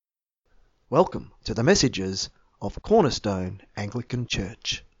Welcome to the messages of Cornerstone Anglican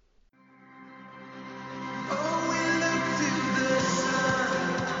Church.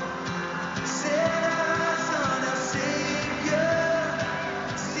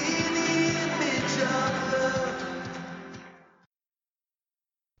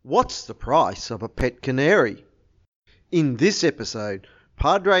 What's the price of a pet canary? In this episode,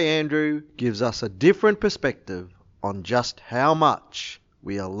 Padre Andrew gives us a different perspective on just how much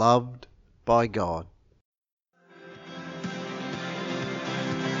we are loved by God.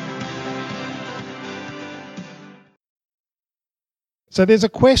 So there's a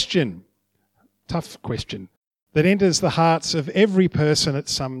question, tough question, that enters the hearts of every person at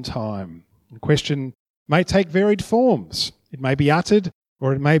some time. The question may take varied forms. It may be uttered,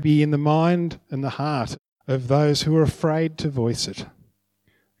 or it may be in the mind and the heart of those who are afraid to voice it.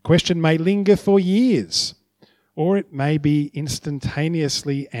 The question may linger for years, or it may be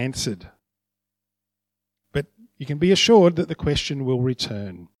instantaneously answered. But you can be assured that the question will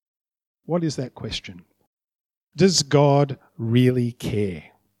return. What is that question? Does God really care?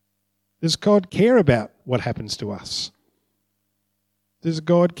 Does God care about what happens to us? Does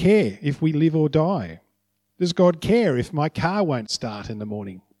God care if we live or die? Does God care if my car won't start in the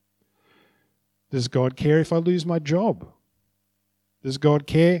morning? Does God care if I lose my job? Does God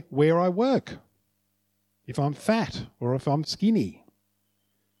care where I work? If I'm fat or if I'm skinny?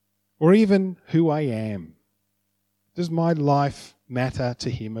 Or even who I am? Does my life matter to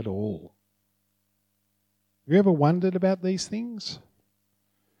Him at all? Have you ever wondered about these things?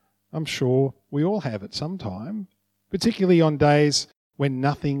 I'm sure we all have at some time, particularly on days when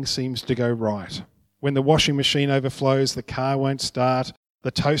nothing seems to go right. When the washing machine overflows, the car won't start,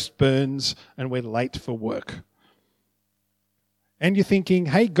 the toast burns, and we're late for work. And you're thinking,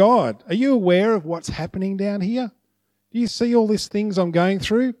 hey God, are you aware of what's happening down here? Do you see all these things I'm going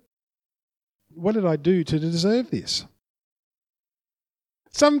through? What did I do to deserve this?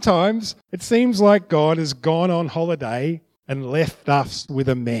 Sometimes it seems like God has gone on holiday and left us with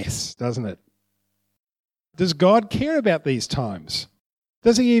a mess, doesn't it? Does God care about these times?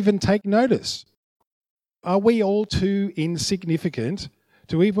 Does He even take notice? Are we all too insignificant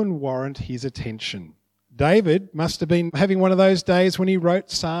to even warrant His attention? David must have been having one of those days when he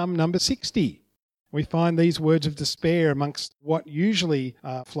wrote Psalm number 60. We find these words of despair amongst what usually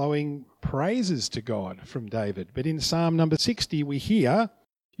are flowing praises to God from David. But in Psalm number 60 we hear,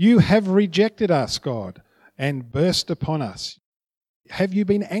 "You have rejected us, God, and burst upon us. Have you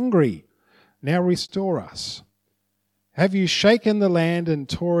been angry? Now restore us. Have you shaken the land and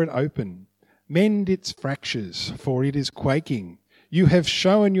tore it open? Mend its fractures, for it is quaking. You have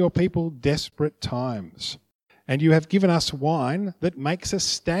shown your people desperate times, and you have given us wine that makes us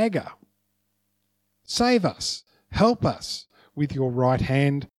stagger. Save us, help us with your right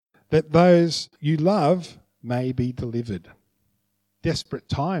hand, that those you love may be delivered." Desperate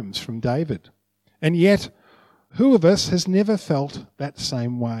times from David. And yet, who of us has never felt that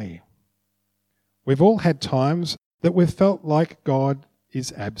same way? We've all had times that we've felt like God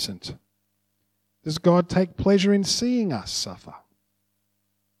is absent. Does God take pleasure in seeing us suffer?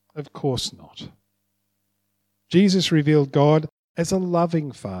 Of course not. Jesus revealed God as a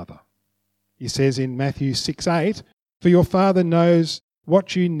loving Father. He says in Matthew 6:8, "For your Father knows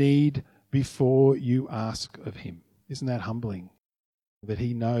what you need before you ask of Him." Isn't that humbling? That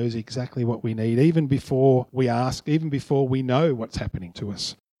He knows exactly what we need, even before we ask, even before we know what's happening to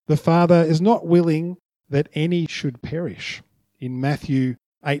us. The Father is not willing that any should perish. In Matthew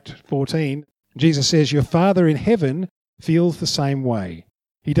 8:14, Jesus says, "Your Father in heaven feels the same way.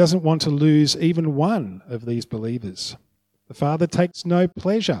 He doesn't want to lose even one of these believers." The Father takes no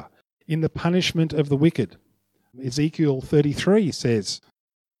pleasure in the punishment of the wicked. Ezekiel 33 says,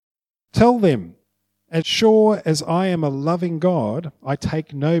 "Tell them, as sure as I am a loving God, I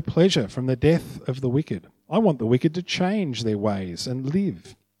take no pleasure from the death of the wicked. I want the wicked to change their ways and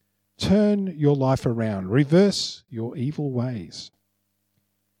live. Turn your life around, reverse your evil ways."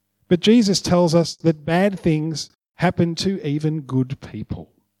 But Jesus tells us that bad things happen to even good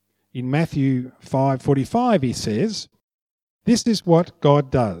people. In Matthew 5:45 He says, "This is what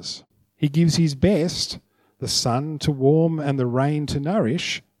God does. He gives His best, the sun to warm and the rain to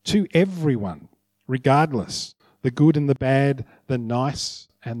nourish, to everyone, regardless, the good and the bad, the nice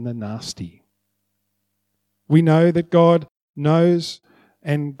and the nasty." We know that God knows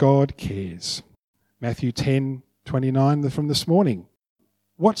and God cares. Matthew 10:29 from this morning.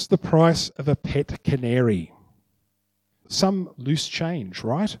 What's the price of a pet canary? Some loose change,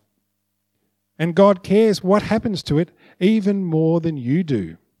 right? And God cares what happens to it even more than you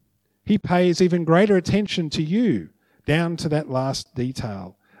do. He pays even greater attention to you, down to that last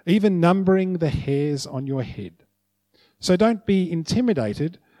detail. even numbering the hairs on your head. So don't be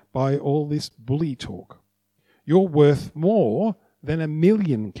intimidated by all this bully talk. You're worth more than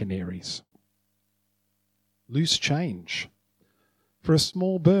 1,000,000 canaries. Loose change for a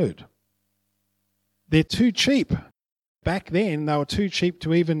small bird. They're too cheap. Back then, they were too cheap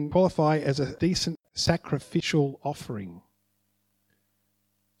to even qualify as a decent sacrificial offering.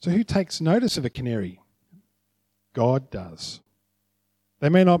 So who takes notice of a canary? God does. They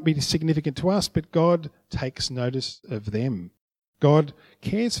may not be significant to us, but God takes notice of them. God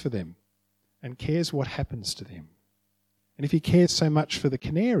cares for them and cares what happens to them. And if he cares so much for the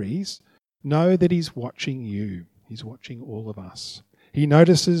canaries, know that he's watching you. He's watching all of us. He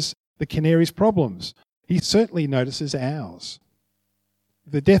notices the canary's problems. He certainly notices ours.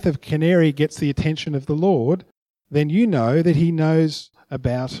 If the death of a canary gets the attention of the Lord, then you know that he knows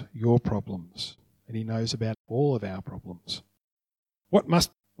about your problems and he knows about all of our problems. What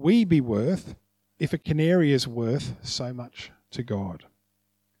must we be worth if a canary is worth so much to God?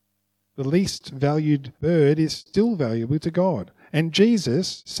 The least valued bird is still valuable to God. And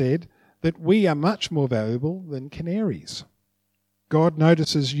Jesus said that we are much more valuable than canaries. God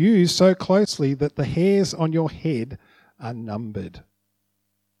notices you so closely that the hairs on your head are numbered.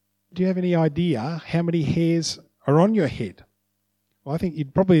 Do you have any idea how many hairs are on your head? Well, I think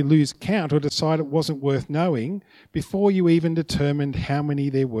you'd probably lose count or decide it wasn't worth knowing before you even determined how many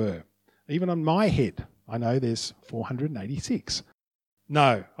there were. Even on my head, I know there's 486.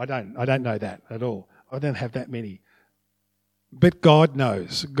 No, I don't know that at all. I don't have that many. But God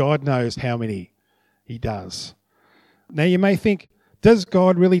knows. God knows how many he does. Now you may think, does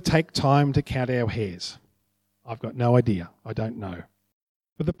God really take time to count our hairs? I've got no idea. I don't know.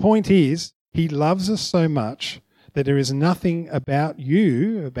 But the point is, he loves us so much that there is nothing about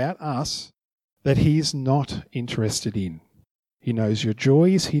you, about us, that he's not interested in. He knows your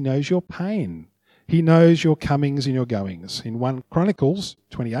joys. He knows your pain. He knows your comings and your goings. In 1 Chronicles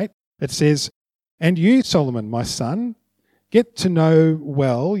 28, it says, "And you, Solomon, my son, get to know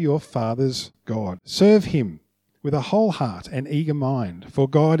well your father's God. Serve him with a whole heart and eager mind, for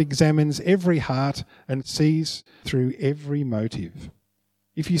God examines every heart and sees through every motive.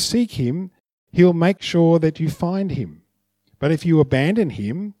 If you seek him, he'll make sure that you find him. But if you abandon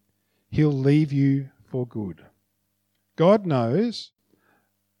him, he'll leave you for good." God knows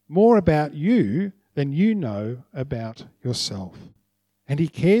more about you than you know about yourself. And he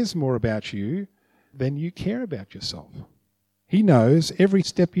cares more about you than you care about yourself. He knows every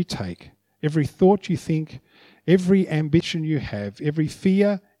step you take, every thought you think, every ambition you have, every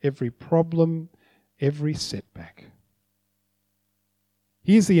fear, every problem, every setback.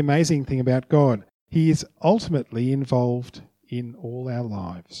 Here's the amazing thing about God. He is ultimately involved in all our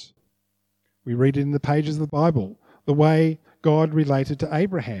lives. We read it in the pages of the Bible, the way God related to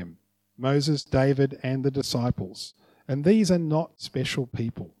Abraham, Moses, David, and the disciples. And these are not special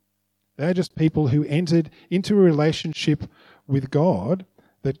people. They're just people who entered into a relationship with God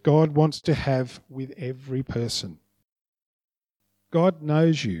that God wants to have with every person. God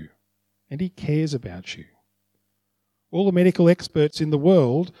knows you, and he cares about you. All the medical experts in the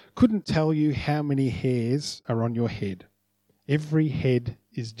world couldn't tell you how many hairs are on your head. Every head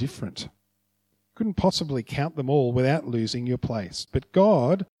is different. Couldn't possibly count them all without losing your place. But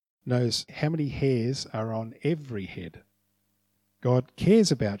God knows how many hairs are on every head. God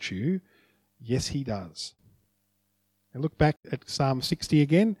cares about you. Yes, he does. And look back at Psalm 60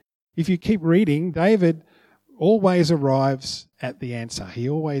 again. If you keep reading, David always arrives at the answer. He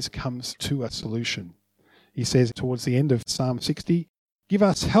always comes to a solution. He says towards the end of Psalm 60, "Give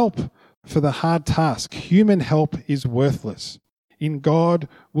us help for the hard task. Human help is worthless. In God,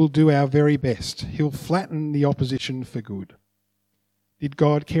 we'll do our very best. He'll flatten the opposition for good." Did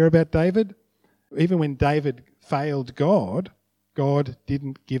God care about David? Even when David failed God, God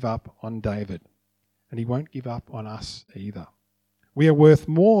didn't give up on David. And he won't give up on us either. We are worth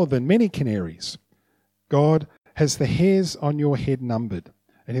more than many canaries. God has the hairs on your head numbered,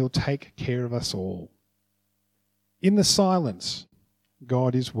 and he'll take care of us all. In the silence,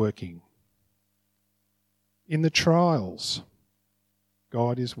 God is working. In the trials,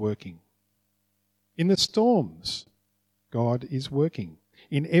 God is working. In the storms, God is working.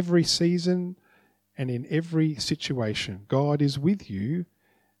 In every season and in every situation, God is with you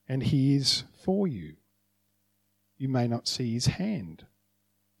and he is for you. You may not see his hand.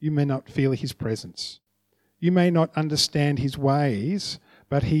 You may not feel his presence. You may not understand his ways,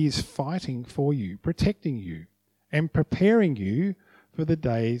 but he is fighting for you, protecting you, and preparing you for the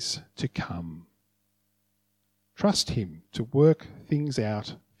days to come. Trust him to work things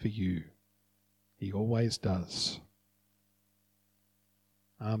out for you. He always does.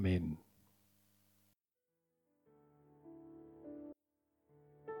 Amen.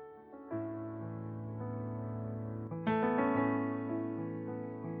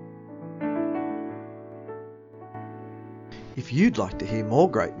 If you'd like to hear more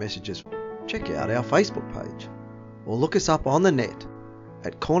great messages, check out our Facebook page or look us up on the net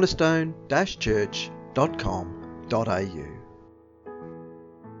at cornerstone-church.com.au.